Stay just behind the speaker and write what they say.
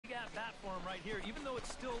right here, even though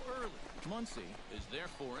it's still early. Muncy is there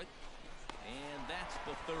for it, and that's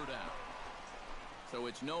the third out. So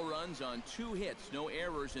it's no runs on 2 hits, no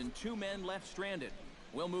errors, and 2 men left stranded.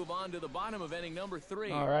 We'll move on to the bottom of inning number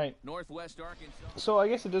 3. All right. Northwest Arkansas. So I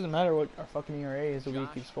guess it doesn't matter what our fucking ERA is if we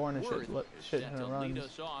keep scoring and shit in runs. Lead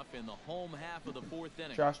us off in the home half of the 4th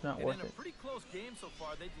inning. Josh not worth in a it. pretty close game so far.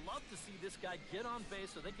 They'd love to see this guy get on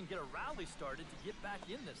base so they can get a rally started to get back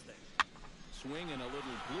in this thing. Swing and a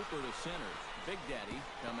little blooper to center. Big Daddy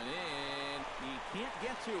coming in. He can't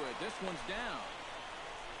get to it. This one's down.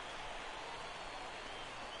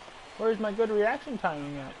 Where's my good reaction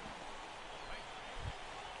timing at?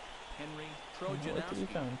 Henry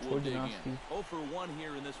Trojanowski will dig in. 0 for 1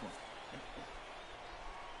 here in this one.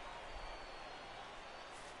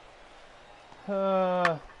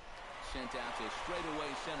 Sent out to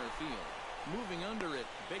straightaway center field. Moving under it,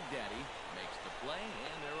 Big Daddy makes the play,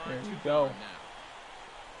 and there are 2 gone now.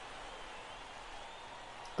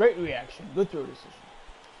 Great reaction. Good throw decision.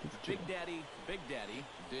 Big Daddy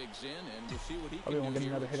digs in, and we'll see what he can Probably do here.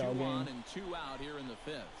 another hit all 2 on game. and 2 out here in the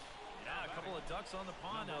 5th. Yeah, a couple of ducks on the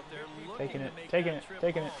pond out there looking Taking to it, make taking that it, trip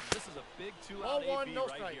taking home. it. This is a big 2-out AB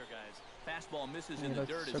right here, guys. Fastball misses Yeah, in the that's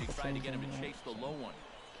dirt as he circle tried to things get him in to there. chase the low one.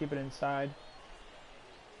 Keep it inside.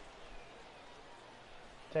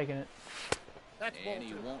 Taking it. That's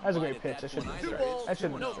a great pitch. That shouldn't have been strike. That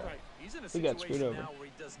shouldn't have been strike. He's in a He got screwed situation over. now where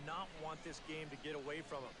he does not want this game to get away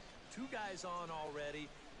from him. 2 guys on already.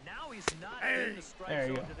 Now he's not in the strike There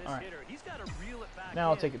you zone go. to this All right. hitter. He's got to reel it back Now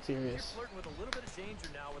I'll in. take it serious. You're flirting with a little bit of danger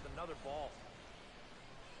now with another ball.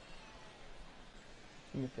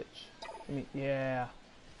 Give me a pitch. Give me, yeah.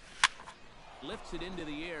 Lifts it into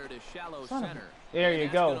the air to shallow Son of a- center. There you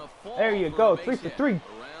And that's go. gonna fall There you for go. a base 3 for hit. 3.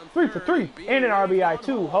 Around 3 for 3. third, And an RBI being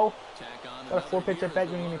too, ready ho. Tack on Got a 4 pitch another at bat.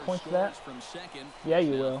 You here gonna give me as the points for runner that? scores from second. Yeah,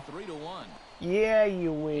 you Now will. 3 to 1. Yeah,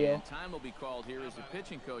 you will. And time will be called here as the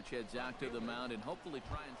pitching coach heads out to the mound and hopefully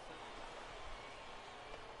try and.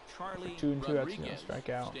 Charlie 2 and 2, that's Rodriguez strike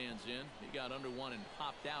out. stands in. He got under 1 and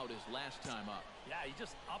popped out his last time up. Yeah, he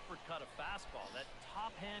just uppercut a fastball. That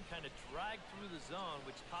top hand kind of dragged through the zone,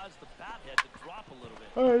 which caused the bat head to drop a little bit.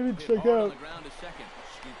 Oh, I didn't Hit strike hard on out. the ground to second.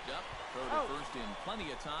 Scooped up, throw to first in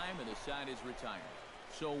plenty of time, and the side is retired.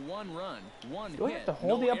 So 1 run, 1 Do I hit, have to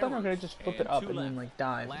hold no the up button, or errors, can I just flip it and up 2 and then left. like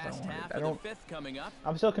dive? Last half I of don't. the 5th coming up.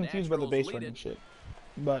 I'm still confused about the base Nationals lead running it. shit,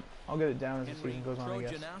 but I'll get it down as the Henry season goes on, I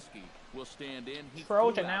guess. Trojanowski will stand in. He threw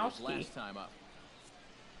out his Trojanowski. last time up.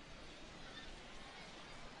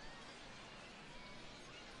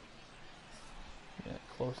 Yeah,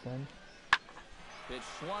 close then. Pitch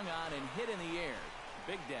swung on and hit in the air.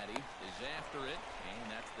 Big Daddy is after it,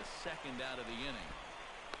 and that's the 2nd out of the inning.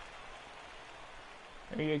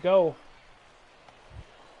 There you go.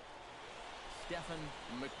 Stephen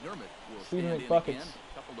McDermott will Steven stand in McBuckets. again.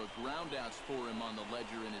 A couple of groundouts for him on the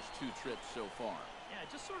ledger in his 2 trips so far. Yeah,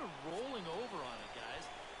 just sort of rolling over on it, guys.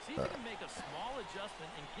 See if he can make a small adjustment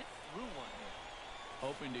and get through one here.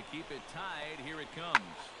 Hoping to keep it tied. Here it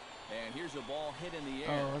comes. And here's a ball hit in the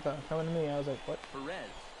air. Oh, I thought it was coming to me. I was like, what? Perez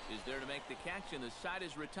is there to make the catch, and the side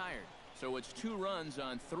is retired. So it's 2 runs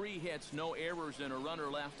on 3 hits, no errors, and a runner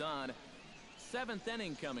left on. 7th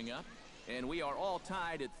inning coming up, and we are all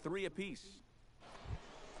tied at 3 apiece.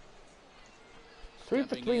 3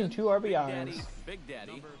 for 3 and 2 RBIs. Big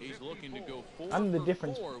Daddy, he's looking to go 4 I'm the for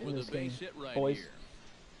difference 4 in with this a base game, hit right boys. here.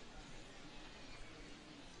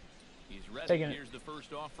 He's ready. Taking it. Here's the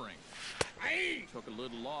first offering. Took a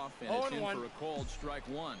little off, and it's in for a called strike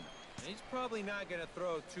 1. He's probably not going to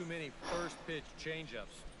throw too many first pitch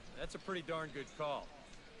changeups. That's a pretty darn good call.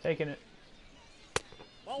 Taking it.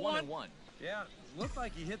 1-1. Yeah, looked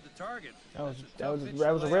like he hit the target. That was That's a that tough was pitch that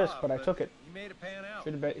to was a lay risk, off, but I took it. He made it pan out.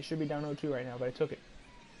 It should be down 0-2 right now, but I took it.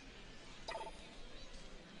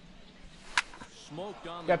 Smoked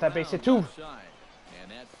on Got the that base hit ground too. left side,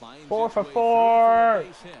 and that finds 4 its for way through 4. a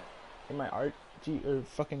base hit. Get my RG or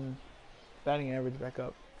fucking batting average back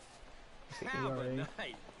up. Let's see, Have a ERA.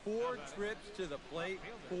 night. 4 trips to the plate,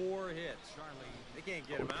 4 hits. They can't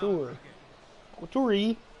get him out. Couture.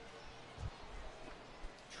 Couture.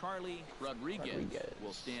 Charlie Rodriguez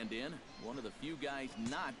will stand in. One of the few guys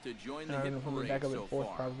not to join the I'm hit gonna put me parade back up so at 4th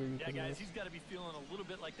far. probably. Yeah, because of guys, this. he's got to be feeling a little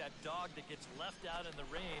bit like that dog that gets left out in the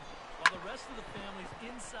rain while the rest of the family's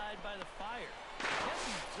inside by the fire. I guess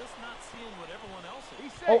he's just not seeing what everyone else is.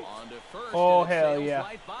 Oh. On to first, Oh, and it hell sails yeah.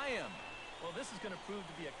 right by him. Well, this is going to prove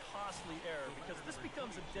to be a costly error because this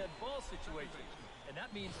becomes a dead ball situation. And that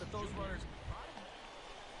means that those runners...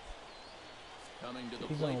 Coming to the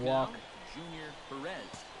He's plate gonna walk. now, Junior Perez.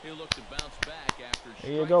 He'll look to bounce back after There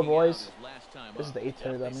you go, striking boys. out his last time This is up. the 8th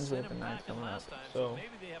hitter. That They means we sent have the him 9th back the coming up. last time, So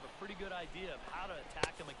maybe they have a pretty good idea of how to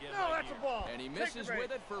attack him again right here. And he misses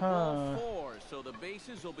with it for ball 4, so the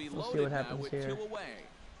bases will be loaded now with 2 away.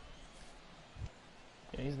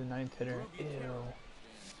 Yeah, he's the 9th hitter. Ew.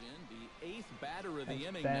 The 8th batter of the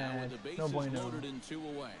inning bad. now with the bases No bueno. loaded and 2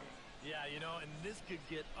 away. Yeah, you know, and this could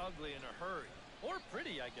get ugly in a hurry. Or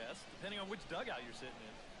pretty, I guess, depending on which dugout you're sitting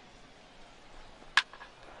in.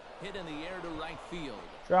 Hit in the air to right field.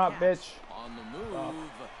 Drop, bitch. On the move,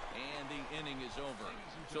 and the inning is over.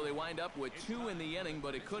 So they wind up with 2 in the inning,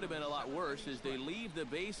 but it could have been a lot worse as they leave the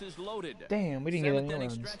bases loaded. Damn, we didn't get any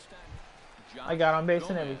runs. I got on base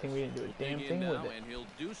and everything. We didn't do a damn thing with it. And he'll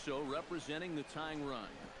do so representing the tying run.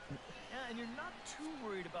 Yeah, and you're not too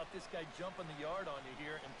worried about this guy jumping the yard on you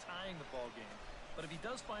here and tying the ball game. But if he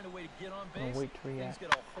does find a way to get on base, things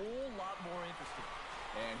get a whole lot more interesting.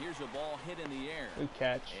 And here's a ball hit in the air. Good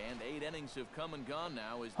catch. And 8 innings have come and gone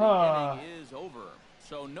now as the inning is over.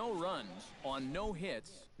 So no runs on no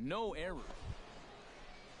hits, no errors.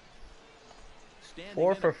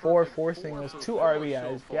 4 for 4, 4 singles, 2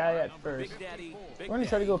 RBIs. Guy at first. We're gonna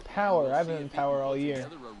try to go power. I've been in power all year.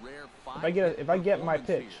 If I get my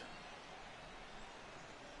pitch.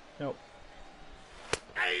 Nope.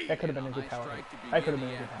 That could have been a good power. That could have been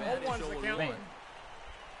a good power. Man.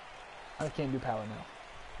 I can't do power now.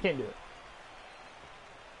 Can't do it.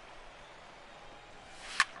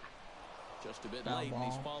 Just a bit late, and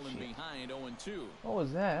he's fallen behind 0-2. What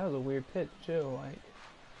was that? That was a weird pitch too. Like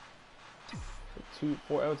 2,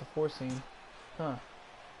 4. That was a 4 seam. Huh.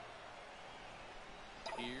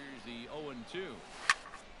 Here's the 0-2.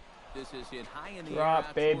 This is hit high in the air.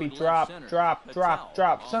 Drop, baby, drop, drop, drop,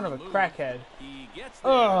 drop. Son of a crackhead. He gets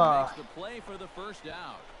there and makes the play for the first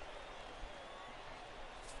out.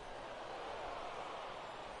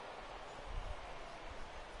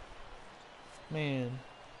 Man.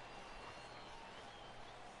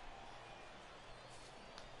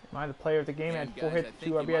 Am I the player of the game? I had 4 hits,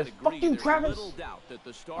 2 RBIs. Fucking Travis!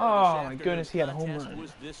 Oh my goodness, he had a home run.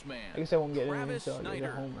 I guess I won't get anything until I get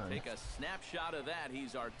a home run. Take a snapshot of that.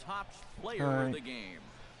 He's our top player of the game.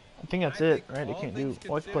 I think that's it, right? They can't do.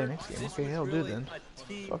 Well, let's play next game. Okay, hell do then.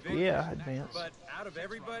 Fuck yeah, advance. But out of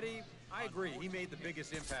everybody, I agree. He made the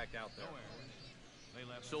biggest impact out there.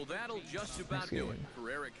 So that'll just about do it for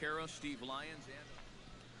Eric Harrow, Steve Lyons, and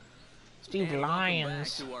Steve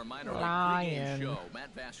Lyons. Back to our minor league pregame show.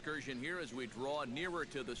 Matt Vasgersian here as we draw nearer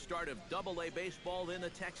to the start of Double-A baseball in the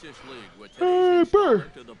Texas League with today's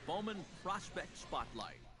installment to the Bowman Prospect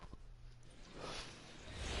Spotlight.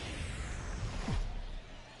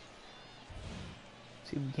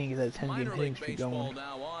 See if we can't get that 10-game hitting streak going. Minor league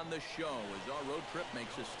baseball now on the show as our road trip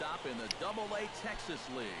makes a stop in the Double-A Texas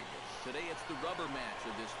League. Today it's the rubber match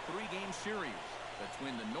of this 3-game series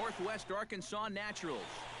between the Northwest Arkansas Naturals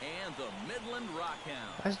and the Midland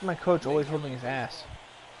Rockhounds. Why is my coach always holding his ass?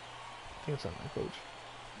 I think it's not my coach.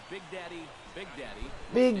 Big Daddy, Big Daddy.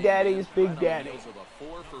 Big Daddy's Big Daddy. Of a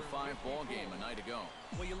 4-for-5 ball game a night ago.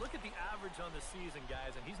 Well, you look at the average on the season,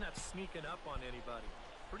 guys, and he's not sneaking up on anybody.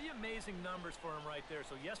 Pretty amazing numbers for him right there.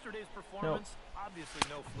 So yesterday's performance, obviously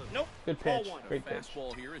no fluke. Nope. Good pitch. Great pitch.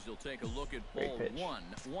 Fastball here as he'll take a look at ball 1,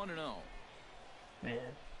 1-0. Man.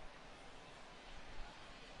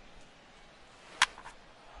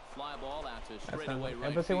 Fly ball out to That's straightaway not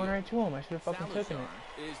right but they went field. right to him. I should have fucking taken it.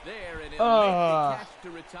 Is there and it'll make the catch to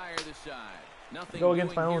retire the side. Nothing Go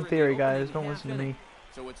against my own theory, guys. Don't half listen to inning. me.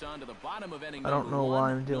 So it's on to the bottom of inning I don't know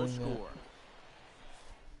why I'm doing no that. score.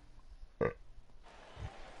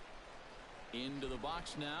 Into the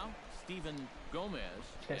box now, Stephen Gomez.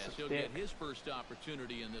 As he'll get his first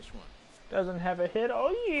opportunity in this one. Doesn't have a hit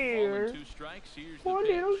all year. 2 strikes. Here's Poor the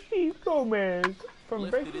pitch. little Steve Gomez from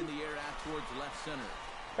Lifted Breaking in the air out towards left center.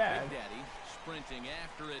 Bad. Big Daddy sprinting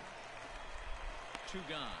after it. 2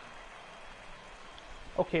 gone.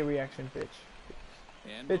 Okay, reaction pitch.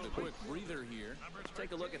 And Pitch, with a quick breather here, let's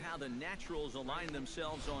take a look at how the Naturals align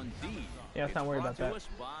themselves on D. Yeah, let's not worry about that. Us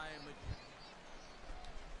by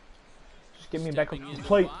Just get me back up to Stepping the into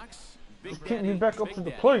plate. box, Just Big get me Daddy, back up Big to the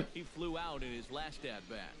Daddy. plate. He flew out in his last at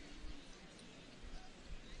bat.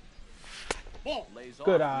 Ball. Lays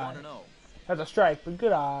Good off eye. 1-0. That's a strike, but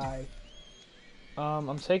good eye. I'm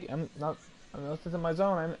not listening to my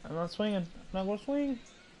zone. I'm not swinging. I'm not gonna swing.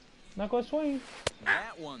 Not gonna swing.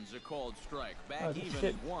 That one's a called strike. Back Oh, even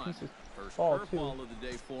shit. at 1. Piece of First ball, curveball too. of the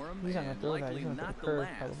day for him, He's not gonna and throw that. likely He's gonna not throw the a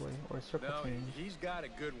curve last. probably, or a circle No, change. he's got a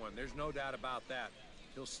good one. There's no doubt about that.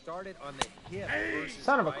 He'll start it on the hip versus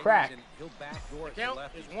Son of a righties, crack. and he'll backdoor it to Count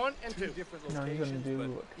lefties. is 1 and 2. Different No, he's gonna locations, do but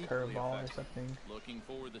a equally curveball or effective. something. Looking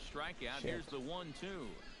for the strikeout. Shit. Here's the 1-2.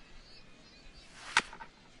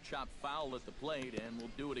 Chop foul at the plate, and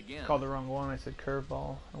we'll do it again. Called the wrong one. I said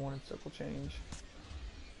curveball. I wanted circle change.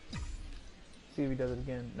 See if he does it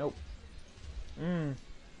again. Nope.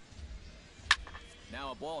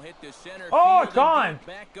 Now a ball hit to center Oh, field, it's gone.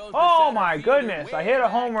 back goes the Oh center my fielder goodness. I way hit a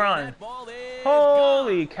back, home and run. that ball is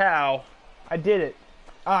Holy gone. cow. I did it.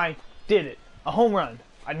 I did it. A home run.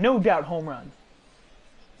 A no doubt home run.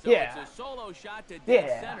 So Yeah. It's a solo shot to dead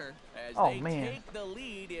Yeah. center as Oh, they man. take the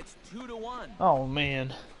lead. It's 2-1. Oh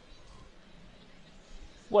man.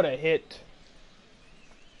 What a hit.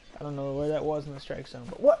 I don't know where that was in the strike zone,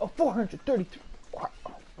 but what a 433.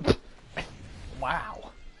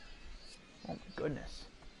 Wow. Oh my goodness.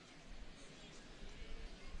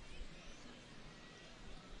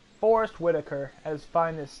 Forrest Whitaker at his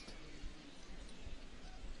finest.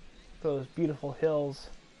 Those beautiful hills.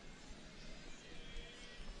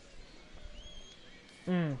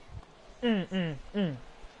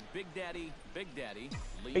 Big Daddy, Big Daddy.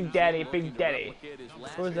 Big Daddy, leads Big looking to Daddy. replicate his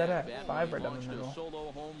last Where was that at? at-bat 5 when he right down the launched a middle.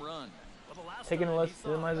 solo home run. Well, the last Taking a time look he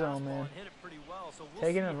saw in my a zone, fastball man. and hit it pretty well, so we'll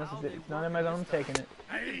Taking see it unless how it's they it's not work in my it zone, I'm this time. taking it.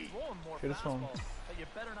 He's throwing more Should've swung. fastballs, but you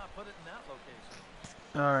better not put it in that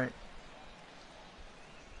location. Alright.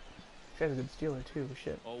 This guy's a good stealer too,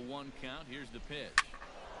 shit. 0-1 count. Here's the pitch.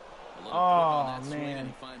 A little Oh, quick on that swing, man. and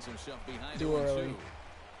he finds himself behind Too 0-2. early.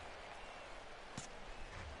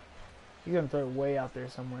 He's gonna throw it way out there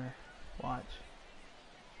somewhere. Watch.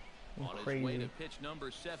 I'm On his way crazy. to pitch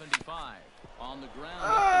number 75. On the ground.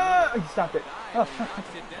 Ah, he stopped it. Dive, and he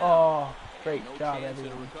knocks it down. Oh, great No job, chance at a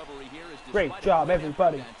everyone. recovery here, as Great despite job, a good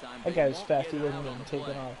everybody. effort time, That they guy was won't fast. get He it wasn't out going on to the take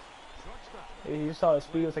it play. off. You saw his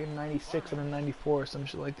speed was like a 96 and a 94 or some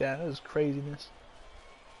shit like that. That was craziness.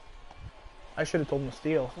 I should have told him to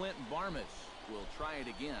steal. Clint Barmas will try it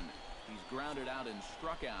again. He's grounded out and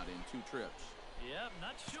struck out in 2 trips. Yep,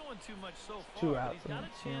 not showing too much so far, 2 but outs he's got and a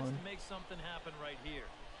chance stealing. to make something happen right here.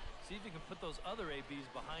 See if he can put those other ABs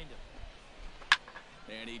behind him.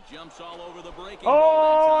 And he jumps all over the breaking Oh,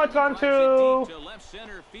 ball that it's time. on Drives it 2. deep to left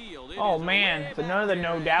center field. It Oh, is man, way it's another back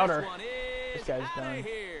there, and no-doubter. This one is This guy's outta done.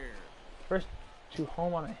 here. First 2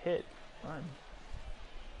 home on a hit. Run.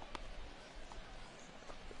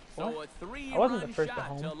 So What? a 3-run I wasn't the first to shot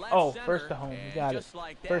home. to left Oh, center, first to home. and Got it. just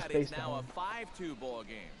like that, First base it's to now home. a 5-2 ball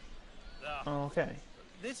game. Oh, okay.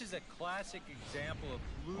 This is a classic example of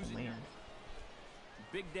Oh, losing. man.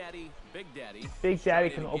 Big Daddy, Big Daddy. Big Daddy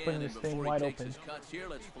Tried it can again, open and this before thing he wide takes open. his cuts here,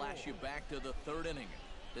 let's flash you back to the 3rd inning.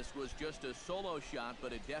 This was just a solo shot,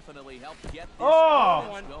 but it definitely helped get this Oh!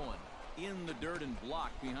 offense going. In the dirt and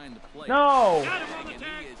block behind the plate. No! Got him on the And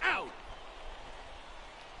tag. he is Out. out.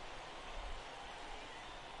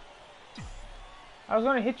 I was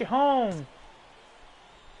gonna hit you home.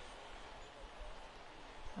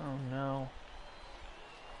 Oh no.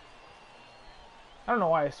 I don't know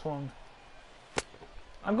why I swung.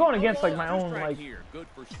 I'm going against like my own like Here. Good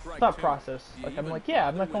for strike thought 2. process. You Like I'm even like, yeah,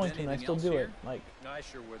 I'm bother not going with to, and I anything still else do here? it. Like No, I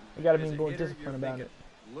sure wouldn't. You gotta As be a more hitter, disciplined you're about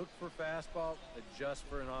thinking, look for fastball, adjust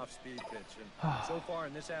for an off-speed pitch. And so far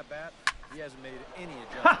in this at-bat, he hasn't made any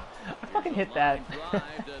ha! adjustments. I fucking hit Line that. drive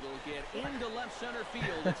that'll get into left center field.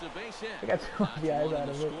 It's a base hit. I got 2 Not RBIs one in out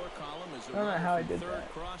the of it. score column as the I don't know runner how I from did third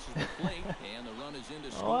that. crosses the plate, and the run is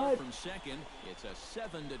into score What? from second. It's a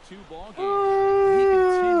 7-2 ball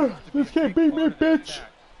game. This can't beat me, bitch.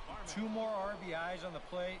 2 more RBIs on the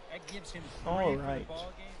plate. That gives him 3 All for the right.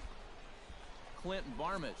 ball game. Clint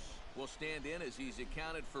Barmas will stand in as he's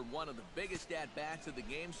accounted for one of the biggest at-bats of the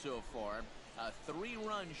game so far. A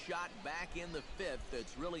 3-run shot back in the 5th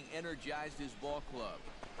that's really energized his ball club.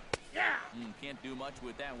 Yeah. Can't do much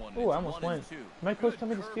with that one. Ooh, It's I almost 1 and went. 2. My coach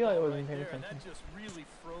told me to steal. I Curveball wasn't right paying there, and attention. that just really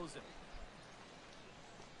froze him.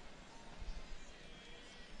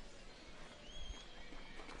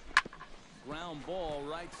 Ground ball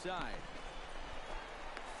right side.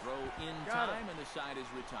 Throw in Got time, and the side is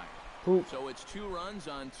retired. Poop. So it's 2 runs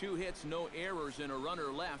on 2 hits, no errors, and a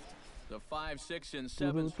runner left. The 5, 6, and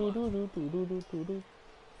 7 spot.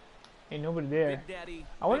 Ain't nobody there. Big Daddy,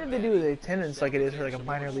 I wonder if Big they do the Daddy. attendance like it is for like a 7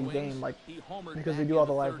 minor league swings. game, like He homered because they back do in all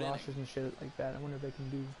the the live 3rd inning. rosters and shit like that. I wonder if they can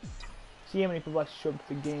do see how many people actually show up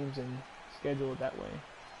to the games and schedule it that way.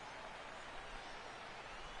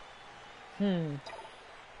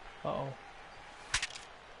 Uh-oh.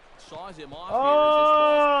 Saws him off Oh! here as this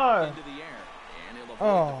ball's popped into the air. And he'll avoid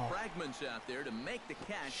Oh. the fragments out there to make the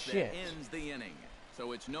catch Shit. that ends the inning.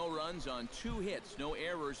 So it's no runs on 2 hits, no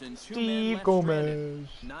errors, and 2 men Steve left Gomez. stranded.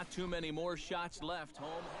 Not too many more shots left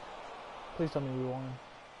home. Please tell me we won.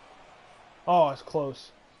 Oh, it's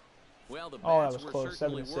close. Well, the Oh, that bats was were close,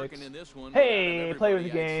 certainly 7-6. working in this one. Hey, Out of player of the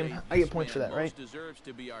everybody, I'd game. say I get this points for man that, right? most deserves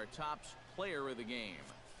to be our top player of the game.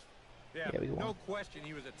 Yeah, Yeah, we won. no question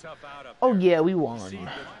he was a tough out up Oh there. yeah, we won. Received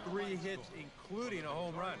the 3 hits, including a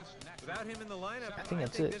home run. Without him in the lineup, I think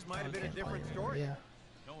that's it. this might have been a different Oh, story. yeah.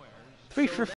 3 for